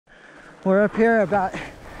We're up here about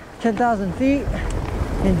 10,000 feet,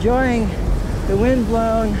 enjoying the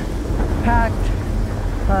wind-blown, packed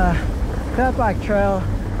fat bike trail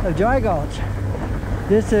of Dry Gulch.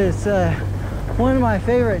 This is one of my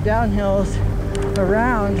favorite downhills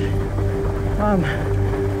around.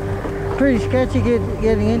 Pretty sketchy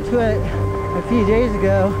getting into it a few days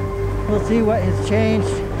ago. We'll see what has changed,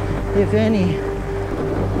 if any.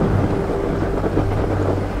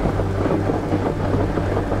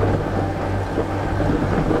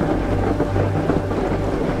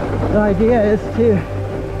 The idea is to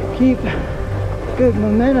keep good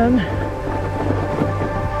momentum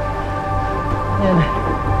and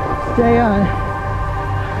stay on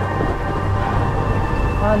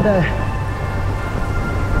the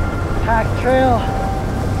packed trail,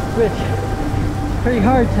 which is pretty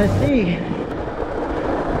hard to see.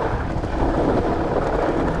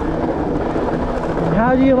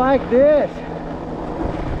 How do you like this?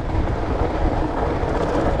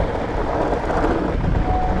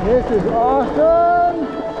 This is awesome!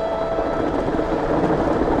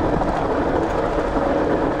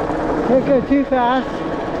 Can't go too fast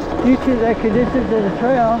due to the conditions of the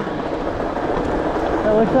trail.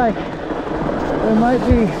 It looks like there might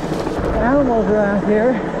be animals around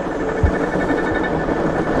here.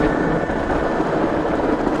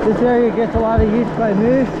 This area gets a lot of use by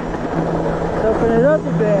moose. Let's open it up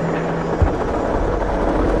a bit.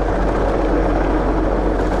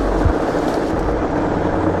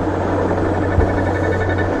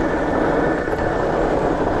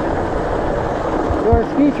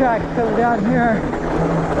 Ski tracks coming down here.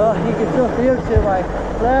 Well, you can still see them to my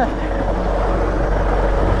left.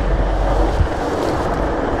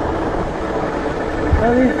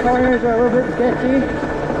 Some of these corners are a little bit sketchy,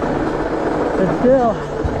 but still,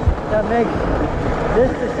 that makes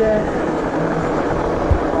this descent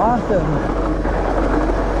awesome.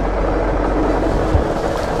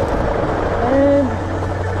 And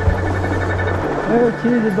we're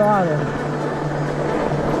to the bottom.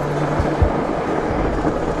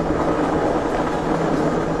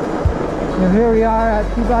 So here we are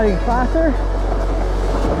at Peabody Placer.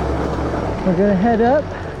 We're going to head up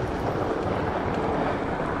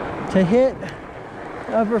to hit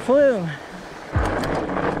Upper Flume.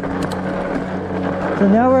 So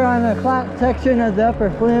now we're on a flat section of the Upper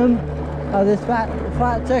Flume. This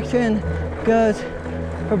flat section goes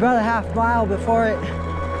for about a half mile before it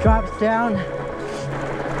drops down.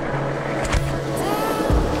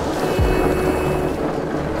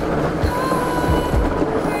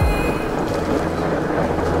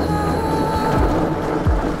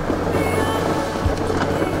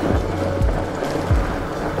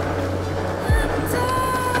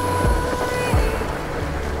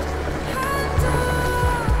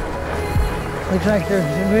 Looks like there's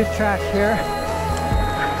some moose tracks here.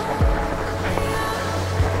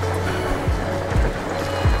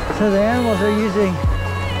 So the animals are using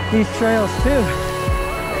these trails too.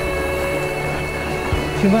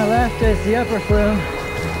 To my left is the Upper Flume.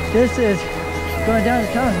 This is going down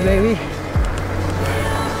to Tom's baby.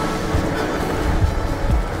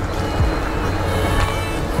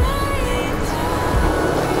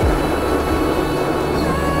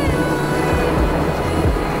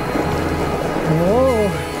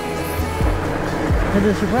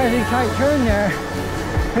 There's a surprisingly tight turn there.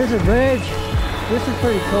 Here's a bridge. This is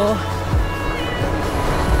pretty cool.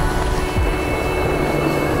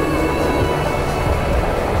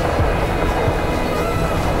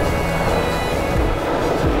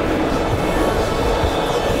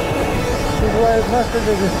 This is where most of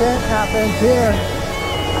the descent happens here.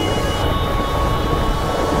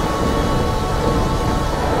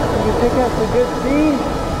 You can pick up some good speed.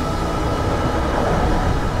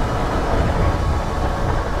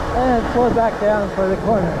 And slow it back down for the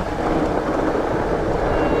corner.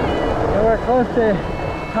 And we're close to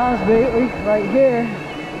Tom's baby right here.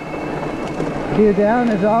 Gear down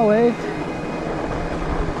as always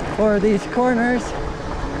for these corners.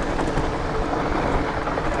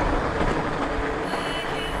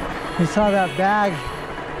 You saw that bag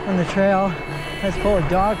on the trail. That's full of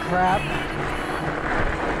dog crap.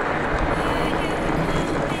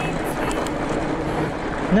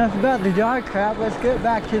 Enough about the dog crap, let's get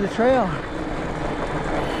back to the trail.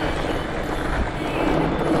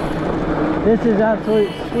 This is absolute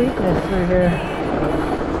sweetness through here.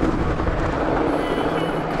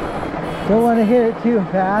 Don't want to hit it too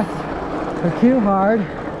fast or too hard.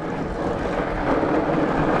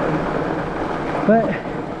 But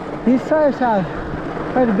these tires have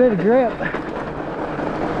quite a bit of grip.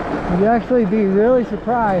 You'd actually be really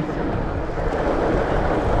surprised.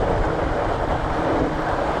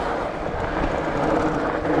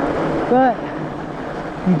 but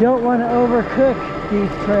you don't want to overcook these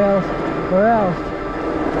trails or else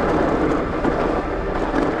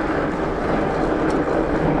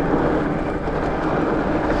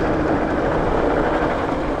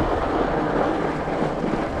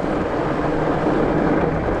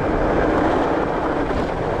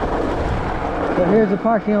so here's the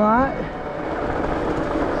parking lot.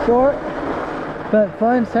 Short but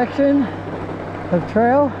fun section of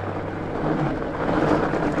trail.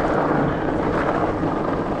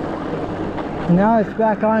 And now it's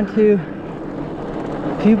back onto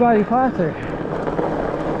Peabody Placer.